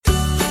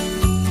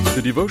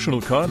The devotional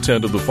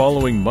content of the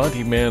following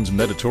Monty Man's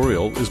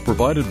Meditorial is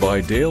provided by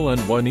Dale and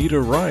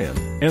Juanita Ryan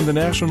and the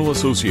National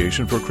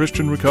Association for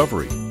Christian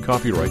Recovery.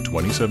 Copyright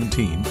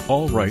 2017,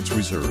 all rights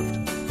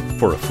reserved.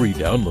 For a free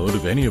download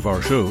of any of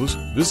our shows,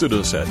 visit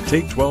us at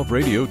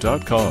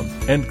take12radio.com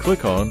and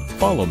click on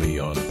Follow Me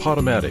on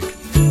Podomatic.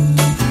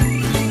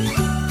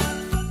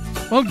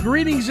 Well,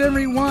 greetings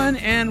everyone,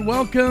 and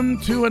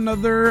welcome to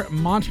another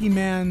Monty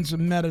Man's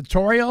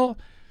Meditorial.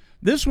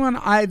 This one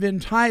I've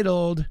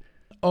entitled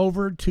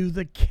Over to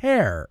the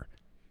Care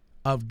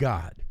of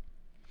God.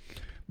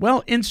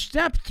 Well, in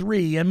step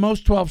 3 in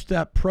most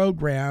 12-step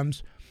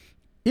programs,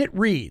 it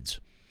reads,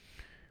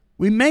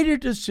 we made a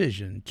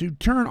decision to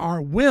turn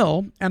our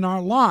will and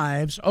our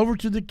lives over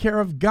to the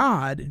care of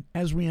God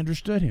as we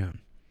understood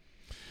Him.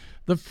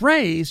 The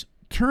phrase,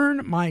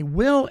 turn my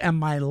will and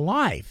my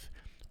life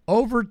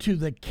over to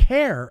the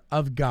care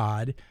of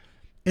God,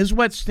 is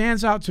what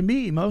stands out to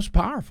me most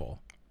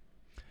powerful.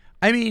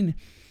 I mean,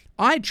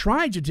 I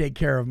tried to take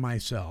care of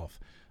myself.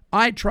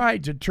 I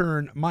tried to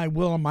turn my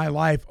will and my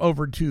life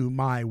over to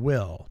my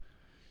will.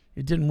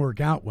 It didn't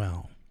work out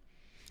well.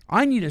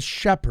 I need a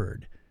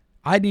shepherd.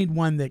 I need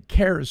one that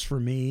cares for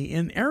me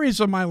in areas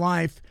of my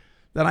life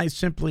that I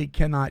simply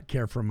cannot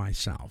care for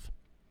myself.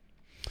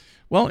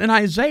 Well, in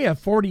Isaiah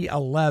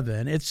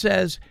 40:11, it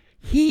says,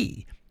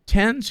 He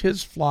tends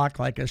His flock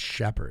like a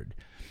shepherd.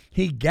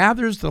 He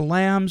gathers the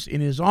lambs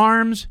in His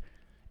arms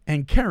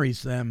and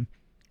carries them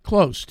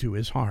close to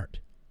His heart.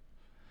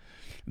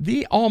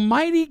 The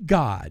Almighty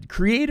God,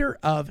 creator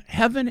of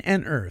heaven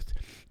and earth,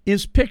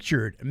 is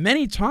pictured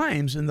many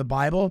times in the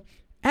Bible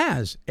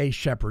as a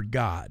shepherd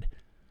God.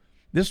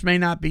 This may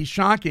not be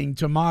shocking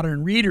to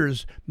modern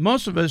readers.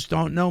 Most of us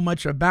don't know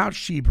much about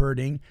sheep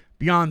herding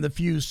beyond the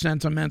few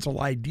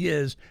sentimental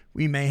ideas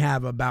we may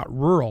have about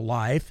rural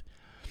life.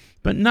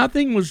 But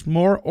nothing was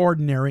more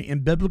ordinary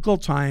in biblical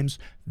times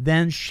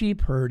than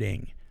sheep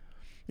herding.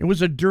 It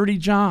was a dirty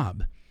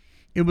job.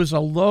 It was a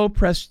low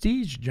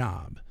prestige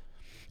job.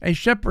 A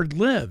shepherd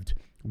lived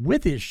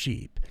with his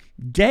sheep.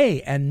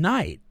 Day and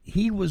night,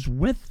 he was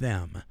with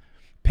them,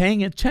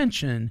 paying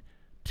attention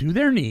to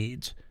their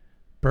needs,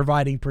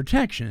 providing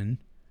protection,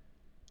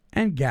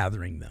 and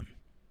gathering them.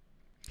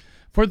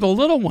 For the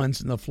little ones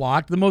in the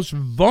flock, the most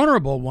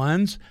vulnerable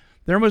ones,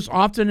 there was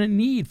often a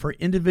need for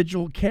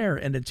individual care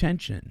and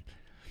attention.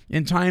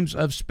 In times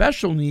of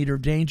special need or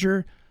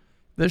danger,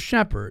 the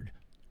shepherd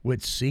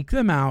would seek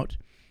them out,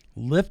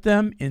 lift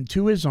them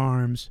into his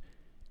arms,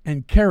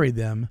 and carry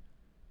them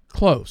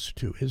close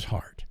to his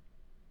heart.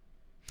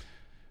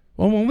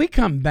 Well, when we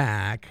come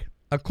back,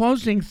 a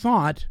closing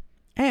thought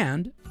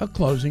and a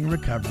closing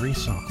recovery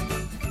song.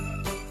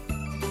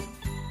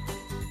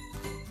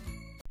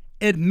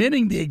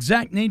 Admitting the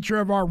exact nature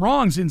of our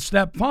wrongs in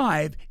step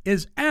 5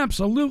 is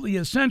absolutely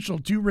essential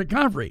to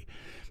recovery.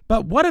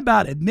 But what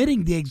about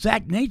admitting the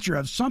exact nature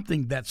of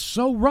something that's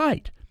so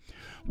right?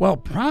 Well,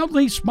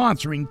 proudly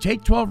sponsoring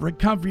Take 12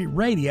 Recovery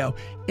Radio,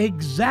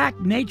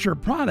 Exact Nature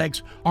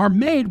products are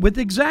made with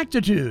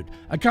exactitude,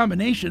 a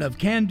combination of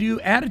can-do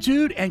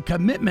attitude and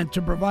commitment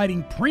to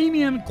providing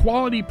premium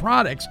quality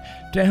products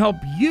to help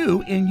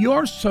you in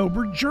your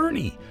sober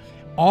journey.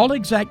 All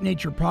Exact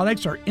Nature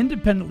products are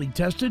independently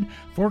tested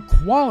for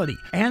quality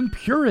and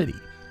purity.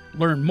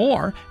 Learn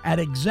more at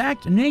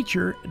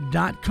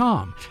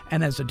exactnature.com.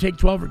 And as a Take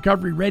 12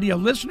 Recovery Radio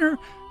listener,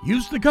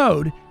 use the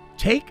code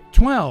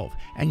TAKE12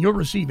 and you'll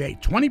receive a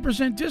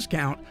 20%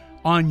 discount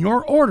on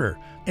your order.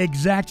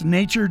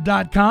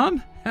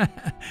 Exactnature.com?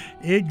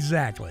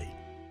 Exactly.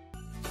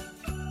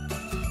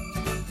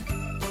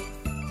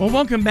 Well,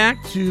 welcome back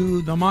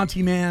to the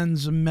Monty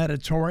Man's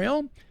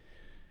Meditorial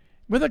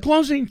with a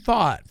closing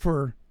thought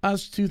for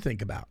us to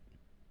think about.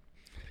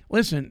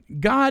 Listen,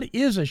 God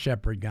is a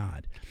shepherd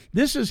God.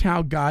 This is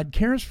how God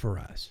cares for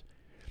us.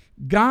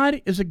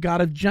 God is a God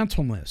of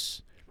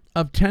gentleness,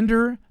 of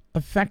tender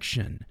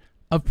affection,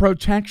 of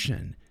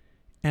protection,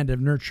 and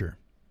of nurture.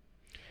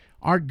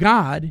 Our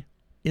God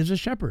is a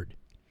shepherd.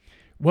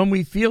 When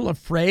we feel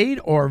afraid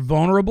or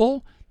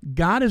vulnerable,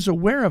 God is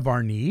aware of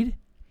our need.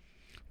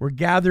 We're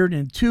gathered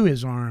into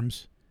His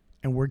arms,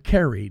 and we're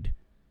carried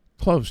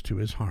close to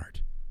His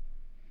heart.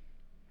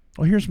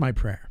 Well, here's my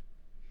prayer.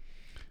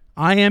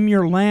 I am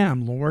your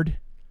lamb, Lord.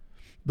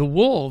 The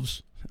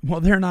wolves, well,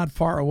 they're not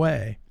far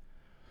away.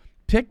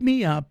 Pick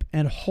me up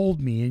and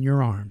hold me in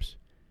your arms.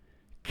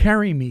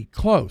 Carry me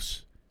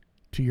close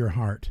to your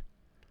heart.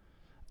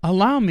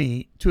 Allow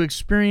me to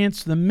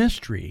experience the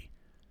mystery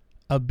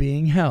of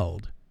being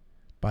held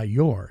by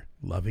your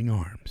loving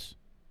arms.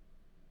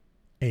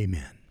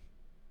 Amen.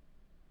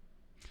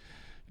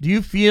 Do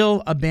you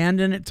feel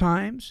abandoned at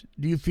times?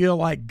 Do you feel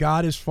like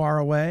God is far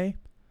away?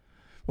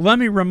 Well, let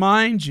me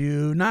remind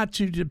you not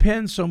to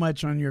depend so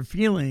much on your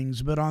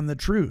feelings, but on the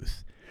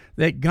truth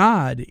that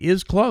God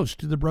is close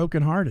to the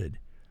brokenhearted.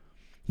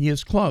 He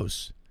is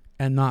close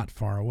and not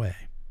far away.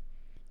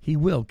 He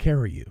will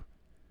carry you.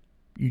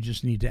 You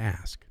just need to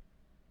ask.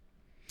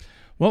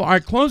 Well, our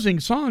closing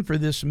song for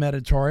this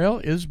meditorial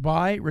is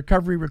by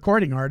recovery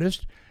recording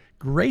artist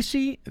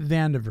Gracie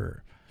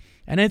Vandiver,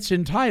 and it's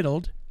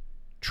entitled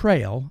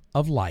trail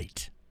of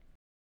light.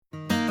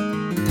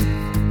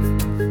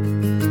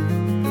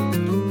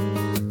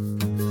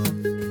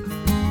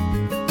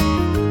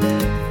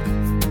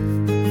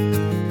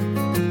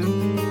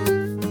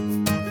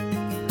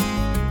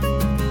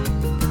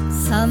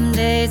 Some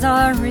days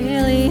are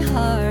really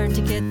hard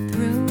to get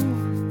through.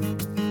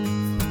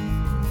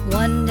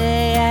 One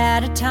day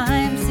at a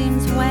time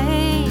seems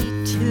way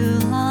too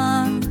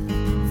long.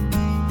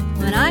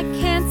 When I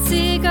can't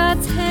see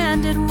God's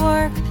hand at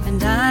work,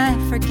 and I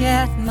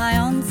forget my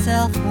own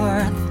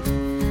self-worth,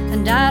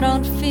 and I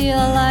don't feel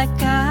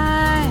like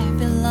I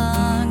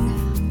belong.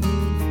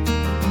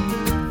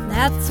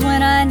 That's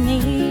when I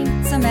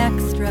need some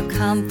extra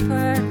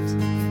comfort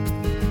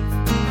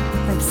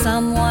from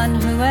someone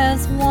who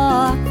has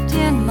walked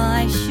in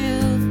my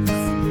shoes,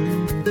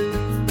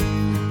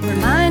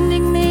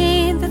 reminding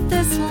me that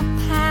this will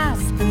pass,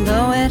 and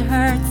though it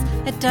hurts,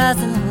 it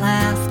doesn't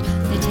last.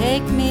 They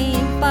take me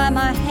by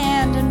my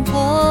hand and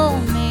pull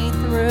me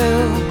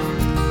through.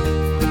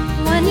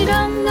 When you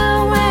don't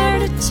know where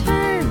to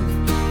turn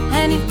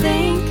and you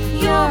think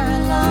you're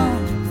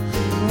alone,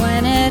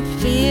 when it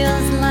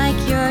feels like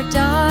your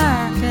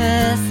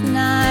darkest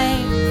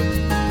night,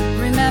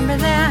 remember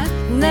that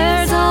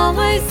there's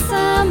always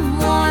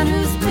someone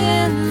who's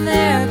been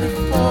there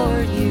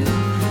before you.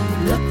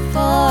 Look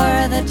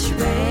for the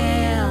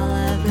trail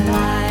of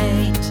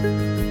light.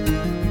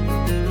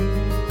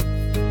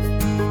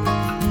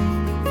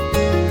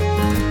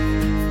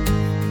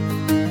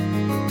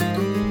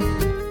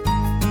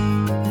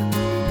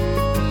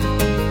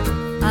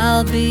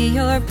 I'll be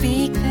your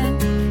beacon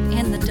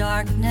in the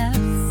darkness,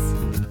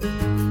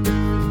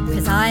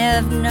 'cause I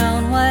have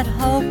known what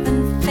hope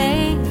and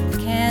faith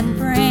can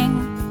bring.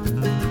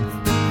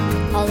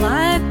 I'll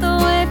light the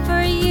way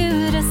for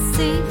you to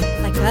see,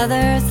 like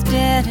others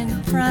did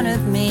in front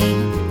of me.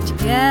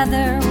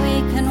 Together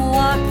we can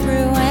walk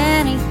through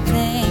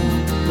anything.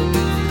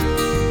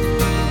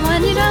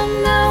 When you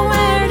don't know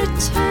where to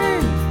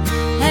turn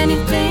and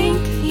you think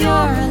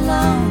you're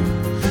alone,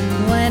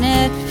 when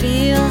it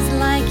feels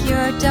like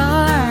your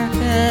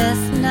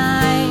darkest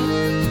night,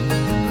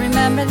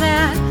 remember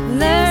that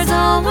there's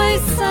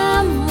always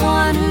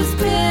someone who's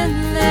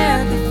been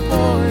there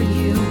before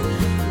you.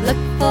 Look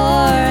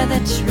for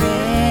the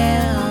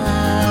trail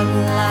of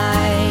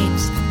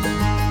light.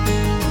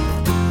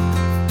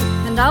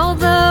 And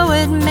although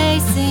it may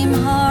seem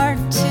hard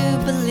to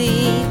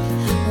believe,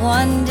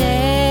 one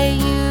day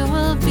you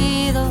will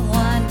be the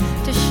one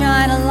to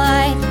shine a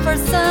light for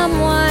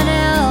someone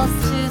else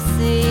to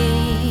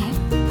see.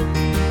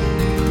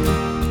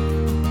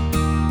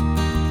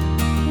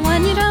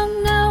 When you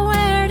don't know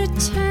where to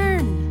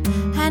turn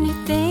and you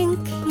think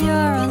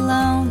you're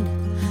alone,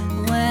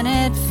 when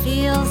it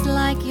feels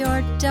like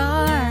your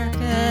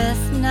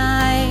darkest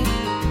night,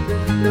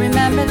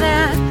 remember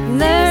that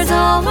there's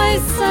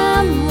always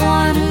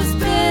someone who's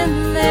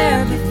been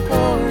there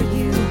before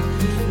you.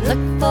 Look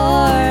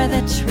for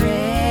the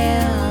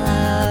trail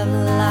of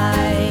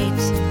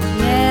light.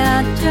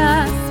 Yeah,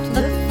 just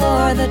look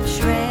for the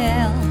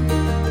trail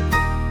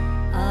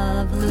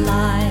of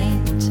light.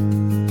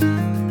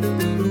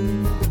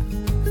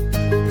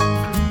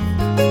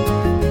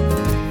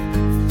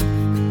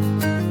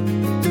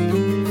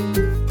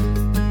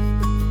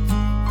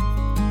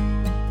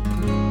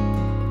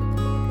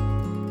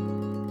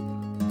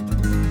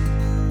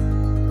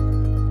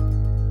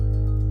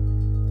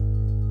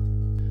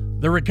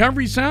 The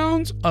recovery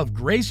sounds of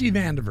Gracie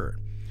Vandiver.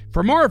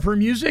 For more of her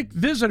music,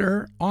 visit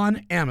her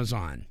on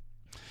Amazon.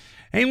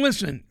 Hey,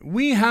 listen,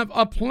 we have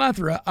a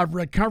plethora of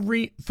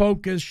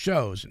recovery-focused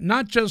shows,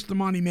 not just the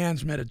Monty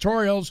Man's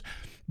Meditorials,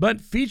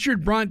 but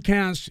featured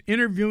broadcasts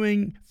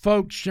interviewing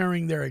folks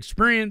sharing their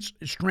experience,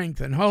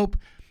 strength, and hope,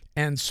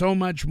 and so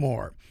much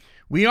more.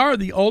 We are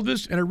the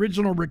oldest and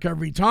original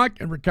recovery talk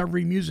and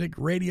recovery music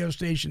radio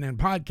station and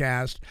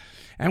podcast,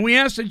 and we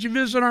ask that you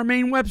visit our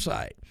main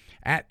website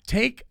at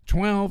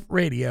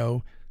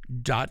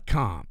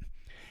take12radio.com.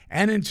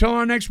 And until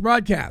our next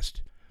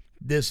broadcast,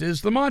 this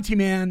is the Monty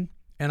Man,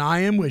 and I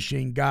am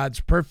wishing God's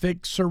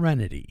perfect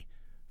serenity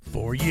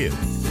for you.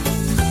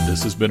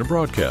 This has been a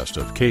broadcast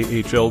of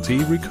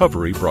KHLT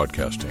Recovery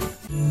Broadcasting.